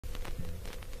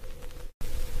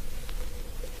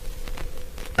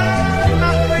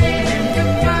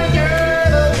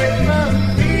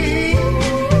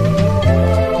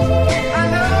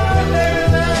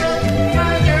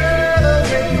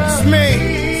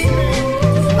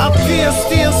I feel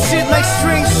steal shit like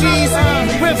string cheese.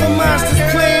 River monsters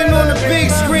playing on the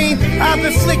big screen. I've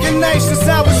been flicking knives since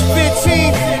I was 15.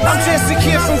 I'm just a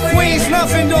kid from Queens,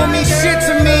 nothing don't mean shit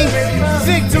to me.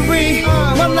 Victory,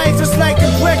 my life is like a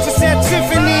breakfast at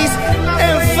Tiffany's.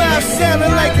 M5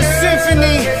 sounding like a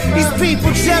symphony. These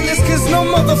people jealous cause no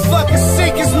motherfucker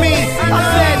sick as me.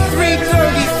 I've had 330,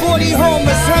 40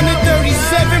 homers,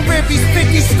 137 ribbies,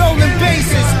 50 stolen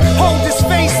bases. Hold this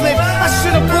facelift, I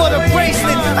should've bought a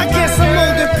bracelet. I guess I'm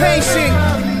old and patient.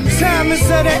 Time is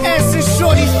of the essence,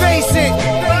 shorty, face it.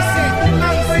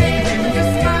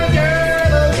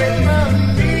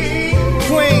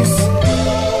 Queens.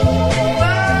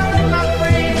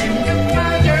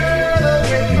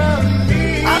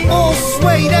 I all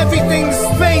suede, everything's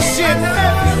spaceship.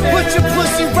 Put your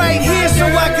pussy right here so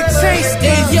I can taste it.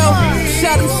 Hey yo,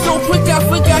 shot him so quick I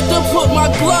forgot to put my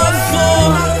gloves on.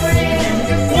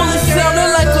 Bullet sounded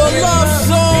like a love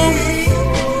song.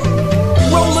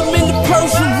 Roll him in the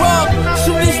Persian rug.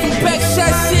 Soon as the back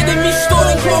shot sit in me,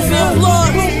 starting coughing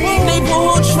blood.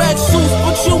 Neighborhood track suits,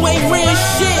 but you ain't real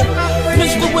shit.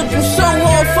 Pistol whip him so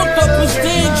hard, fucked up his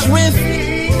dandruff.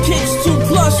 Kicks 2+,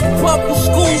 public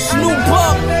school, Snoop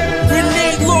up.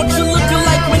 Grenade launcher looking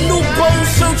like Manupo,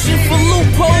 searching for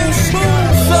loopholes.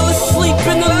 Fell asleep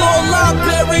in the law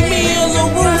library, me and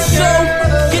LaRusso.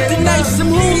 Get the night some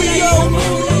Julio.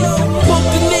 Poke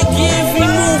the nigga if he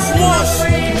move once.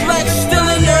 Black still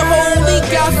in the hole, he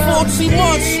got 40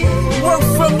 months. Work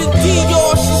from the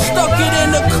DR, she stuck it in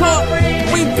the cup.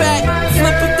 We back,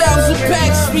 flip 1,000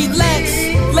 packs, relax.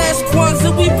 Last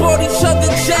Kwanzaa we bought each other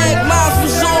Jag, mine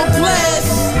was all glass.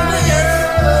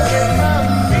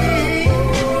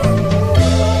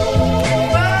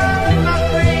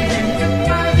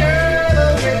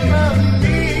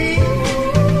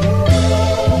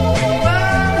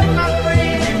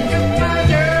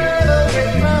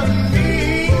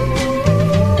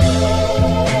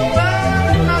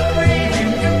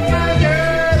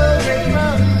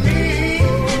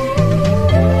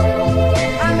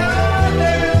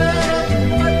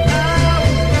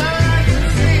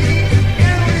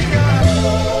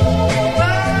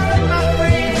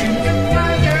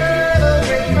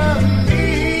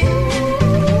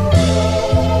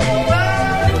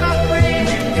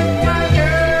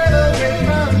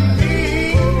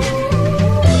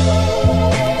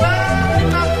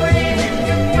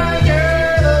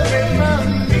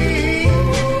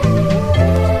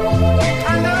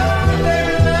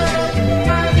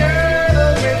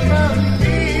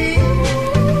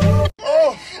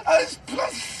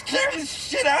 Scared the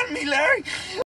shit out of me, Larry.